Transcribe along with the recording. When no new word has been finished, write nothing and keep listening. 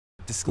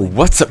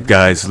What's up,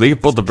 guys?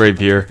 Leopold the Brave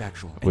here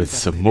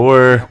with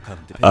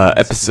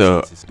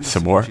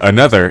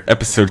another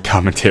episode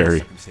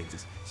commentary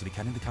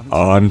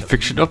on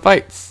fictional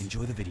fights.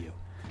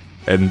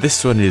 And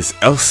this one is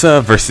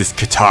Elsa versus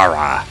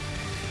Katara.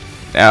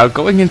 Now,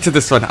 going into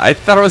this one, I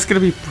thought it was going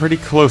to be pretty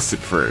close at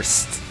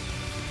first,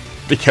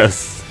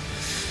 because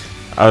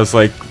I was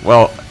like,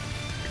 well,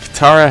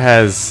 Katara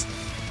has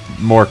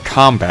more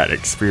combat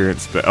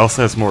experience, but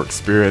Elsa has more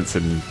experience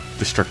and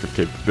destructive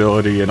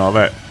capability and all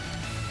that.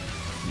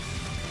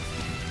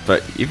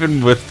 But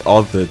even with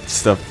all the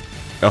stuff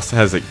Elsa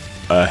has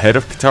ahead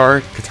of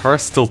Katara, Katara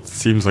still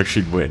seems like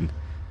she'd win,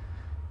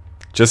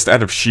 just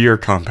out of sheer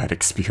combat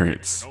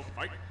experience.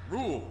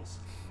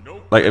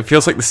 Like, it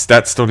feels like the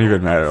stats don't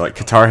even matter. Like,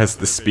 Katara has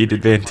the speed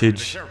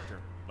advantage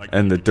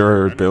and the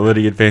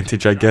durability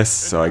advantage, I guess,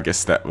 so I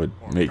guess that would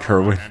make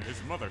her win.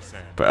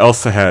 But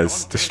Elsa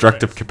has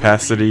destructive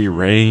capacity,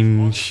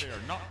 range,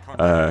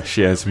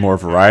 she has more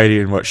variety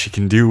in what she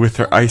can do with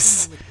her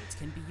ice.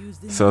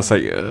 So it's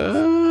like,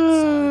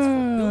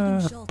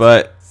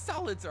 but,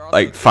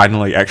 like,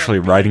 finally actually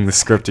writing the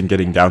script and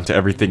getting down to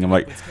everything, I'm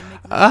like,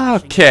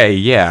 okay,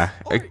 yeah,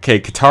 okay,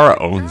 Katara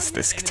owns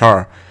this.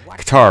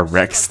 Katara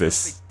wrecks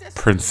this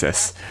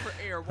princess.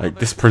 Like,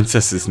 this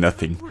princess is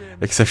nothing,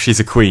 except she's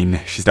a queen.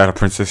 She's not a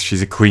princess,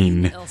 she's a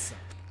queen.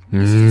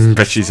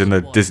 But she's in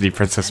the Disney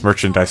princess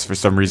merchandise for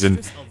some reason,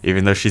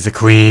 even though she's a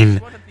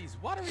queen.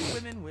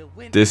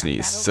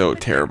 Disney's so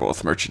terrible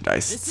with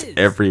merchandise. It's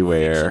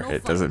everywhere.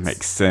 It doesn't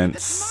make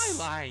sense.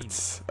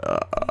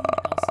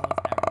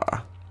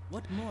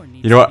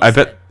 You know what?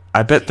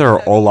 I bet there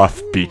are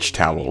Olaf beach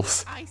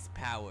towels.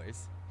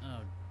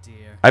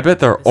 I bet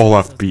there are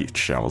Olaf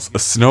beach towels. A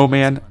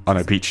snowman on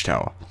a beach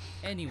towel.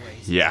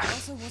 Yeah.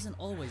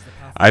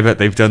 I bet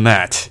they've done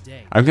that.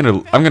 I'm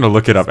gonna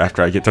look it up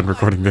after I get done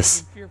recording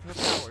this.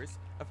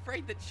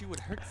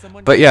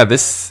 But yeah,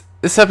 this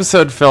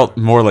episode felt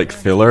more like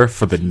filler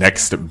for the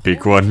next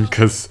big one,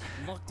 because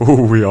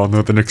we all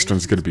know the next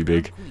one's gonna be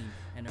big.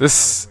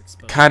 This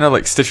kind of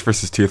like Stitch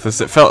vs.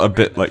 Toothless, it felt a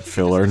bit like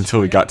filler until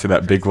we got to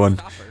that big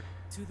one.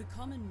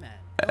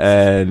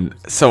 And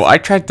so I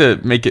tried to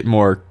make it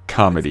more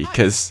comedy,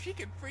 because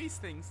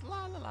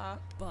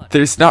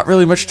there's not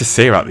really much to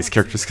say about these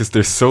characters because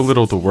there's so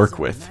little to work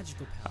with.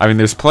 I mean,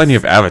 there's plenty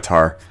of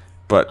Avatar,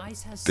 but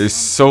there's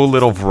so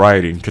little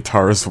variety in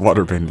Katara's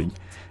waterbending.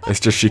 It's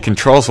just she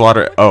controls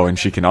water, oh, and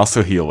she can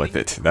also heal with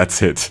it.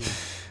 That's it.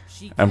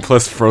 And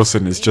plus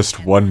Frozen is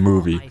just one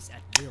movie.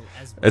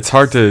 It's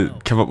hard to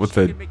come up with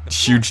a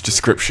huge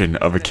description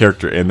of a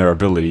character and their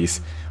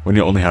abilities when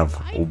you only have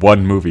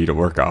one movie to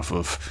work off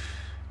of.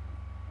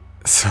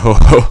 So,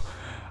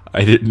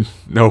 I didn't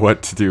know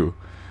what to do.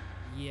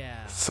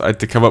 So I had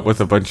to come up with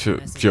a bunch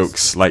of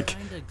jokes, like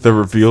the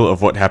reveal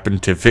of what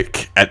happened to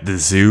Vic at the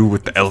zoo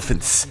with the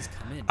elephants.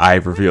 I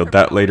revealed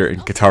that later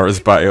in Katara's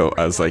bio.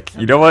 I was like,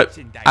 you know what?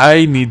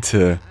 I need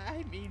to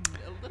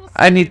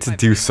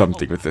do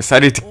something with this. I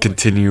need to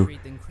continue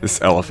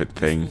this elephant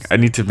thing. I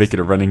need to make it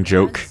a running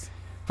joke.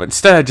 But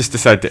instead I just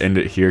decided to end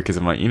it here because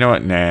I'm like, you know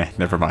what? Nah,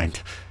 never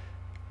mind.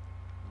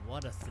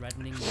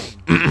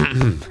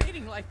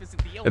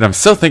 And I'm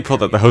so thankful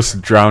that the host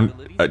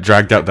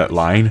dragged out that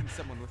line,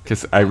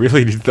 because I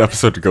really needed the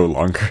episode to go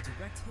longer.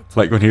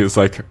 Like when he was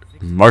like,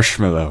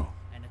 marshmallow.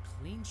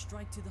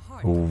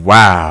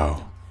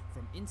 Wow.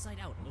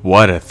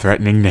 What a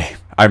threatening name.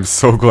 I'm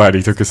so glad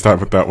he took his time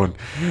with that one,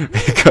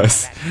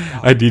 because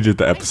I needed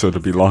the episode to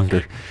be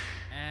longer.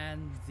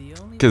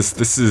 Because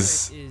this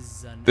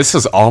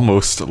was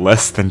almost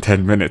less than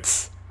 10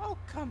 minutes.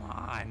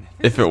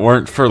 If it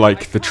weren't for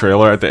like the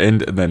trailer at the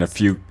end and then a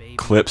few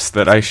clips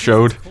that I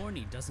showed,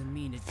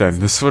 then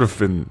this would have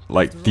been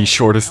like the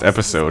shortest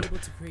episode.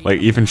 Like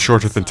even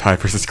shorter than Ty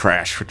vs.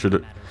 Crash,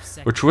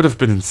 which would have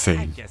been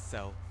insane.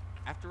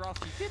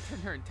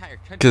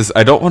 Because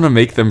I don't want to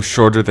make them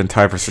shorter than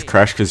Ty vs.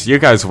 Crash, because you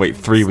guys wait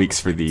 3 weeks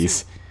for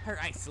these.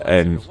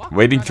 And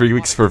waiting 3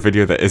 weeks for a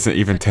video that isn't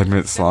even 10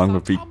 minutes long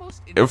would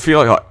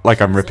feel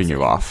like I'm ripping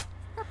you off.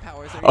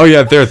 Oh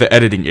yeah, there, the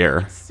editing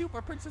error.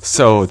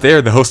 So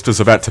there, the host was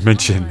about to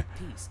mention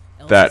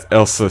that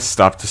Elsa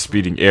stopped the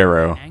speeding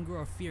arrow.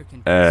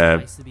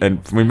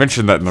 And we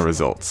mentioned that in the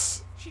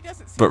results.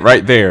 But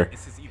right there,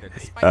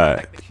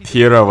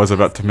 Hira was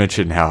about to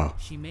mention how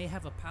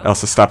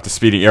Elsa stopped the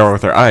speeding arrow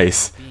with her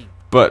ice,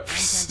 but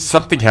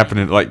something happened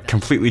and like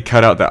completely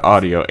cut out that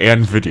audio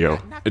and video.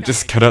 It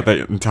just cut out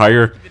that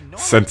entire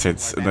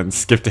sentence and then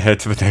skipped ahead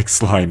to the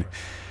next line.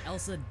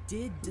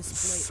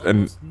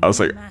 And I was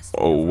like,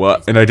 oh,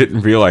 what? And I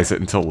didn't realize it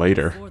until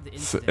later.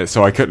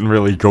 So I couldn't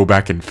really go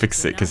back and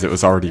fix it because it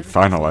was already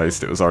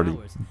finalized. It was already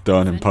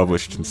done and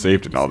published and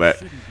saved and all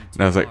that. And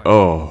I was like,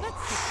 oh,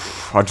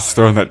 I'll just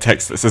throw in that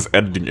text that says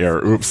editing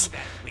error. Oops.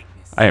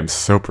 I am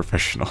so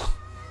professional.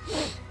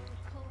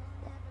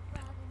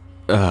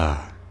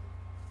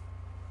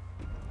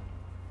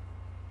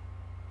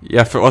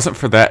 Yeah, if it wasn't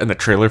for that and the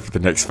trailer for the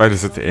next fight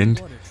is at the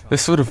end,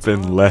 this would have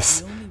been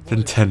less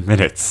than 10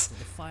 minutes.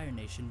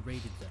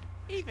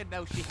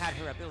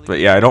 But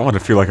yeah, I don't want to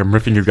feel like I'm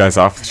ripping you guys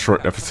off with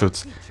short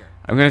episodes.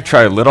 I'm gonna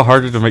try a little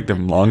harder to make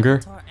them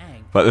longer.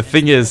 But the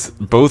thing is,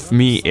 both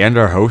me and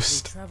our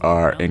host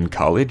are in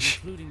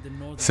college,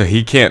 so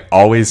he can't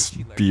always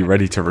be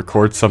ready to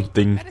record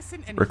something,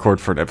 record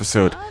for an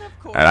episode,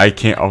 and I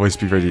can't always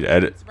be ready to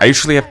edit. I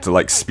usually have to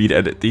like speed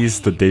edit these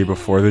the day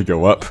before they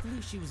go up,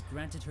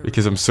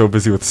 because I'm so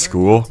busy with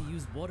school,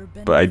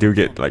 but I do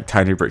get like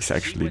tiny breaks to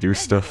actually do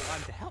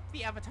stuff.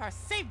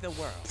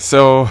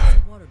 So,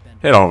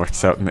 it all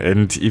works out in the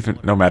end, even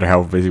no matter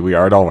how busy we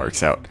are, it all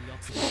works out.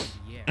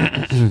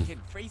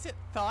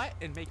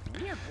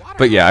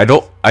 But yeah, I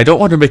don't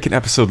want to make an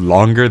episode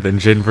longer than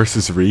Jin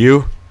versus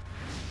Ryu,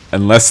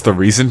 unless the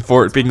reason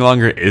for it being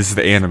longer is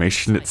the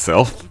animation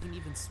itself.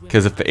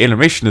 Because if the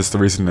animation is the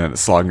reason that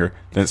it's longer,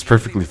 then it's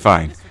perfectly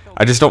fine.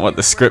 I just don't want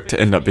the script to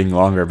end up being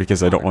longer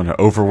because I don't want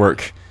to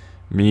overwork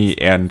me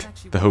and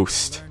the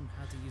host.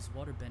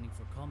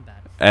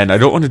 And I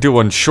don't want to do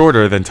one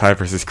shorter than Ty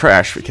vs.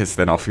 Crash because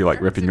then I'll feel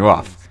like ripping you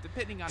off.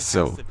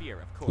 So,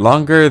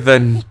 longer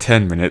than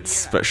 10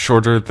 minutes, but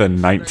shorter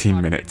than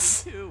 19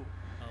 minutes.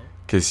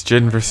 Because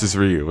Jin vs.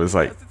 Ryu was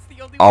like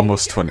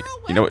almost 20.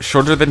 You know what?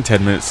 Shorter than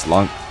 10 minutes,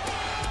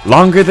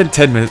 longer than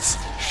 10 minutes,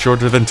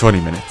 shorter than 20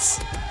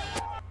 minutes.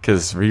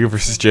 Because Ryu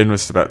vs. Jin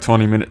was about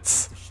 20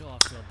 minutes,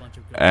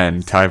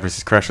 and Ty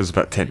vs. Crash was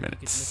about 10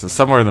 minutes. So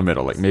somewhere in the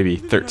middle, like maybe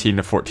 13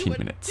 to 14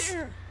 minutes.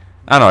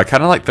 I don't know, I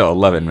kind of like the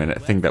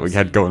 11-minute thing that we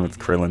had going with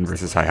Krillin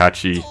versus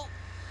Heihachi.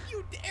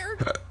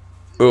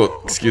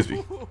 Oh, excuse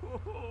me.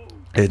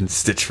 And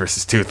Stitch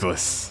versus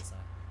Toothless.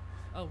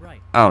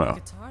 I don't know.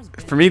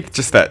 For me,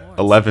 just that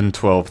 11,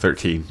 12,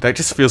 13, that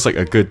just feels like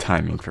a good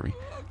timing for me.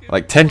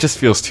 Like 10 just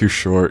feels too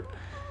short.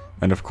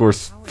 And of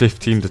course,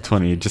 15 to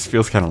 20 just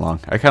feels kind of long.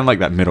 I kind of like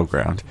that middle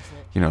ground.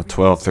 You know,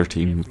 12,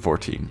 13,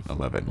 14,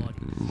 11,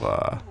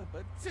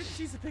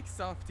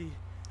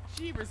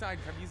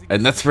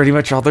 And that's pretty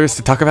much all there is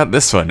to talk about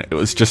this one. It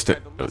was just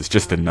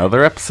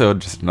another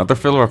episode, just another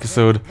filler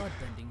episode,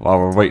 while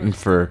we're waiting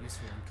for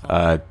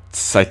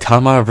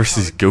Saitama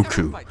versus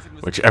Goku,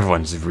 which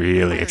everyone's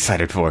really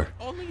excited for.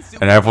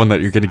 And I have one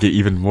that you're going to get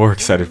even more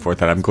excited for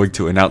that I'm going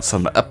to announce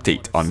on the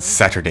update on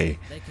Saturday.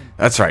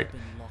 That's right.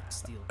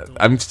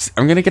 I'm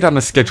going to get on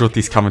the schedule with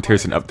these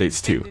commentaries and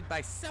updates too.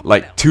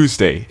 Like,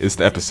 Tuesday is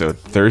the episode,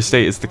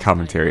 Thursday is the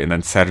commentary, and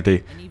then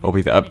Saturday will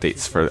be the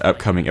updates for the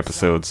upcoming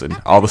episodes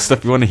and all the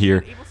stuff you want to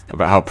hear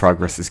about how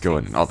progress is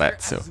going and all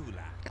that. So,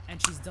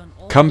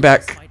 come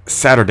back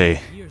Saturday.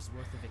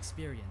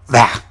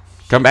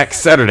 Come back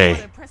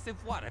Saturday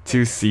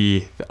to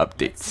see the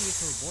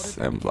updates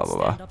and blah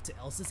blah blah.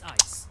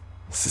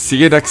 So see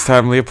you next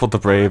time, Leopold the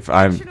Brave.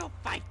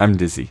 I'm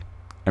dizzy.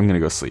 I'm gonna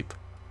go sleep.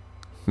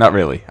 Not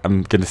really.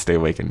 I'm gonna stay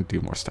awake and do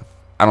more stuff.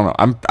 I don't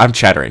know. I'm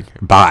chattering.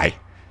 Bye.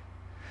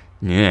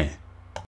 Yeah.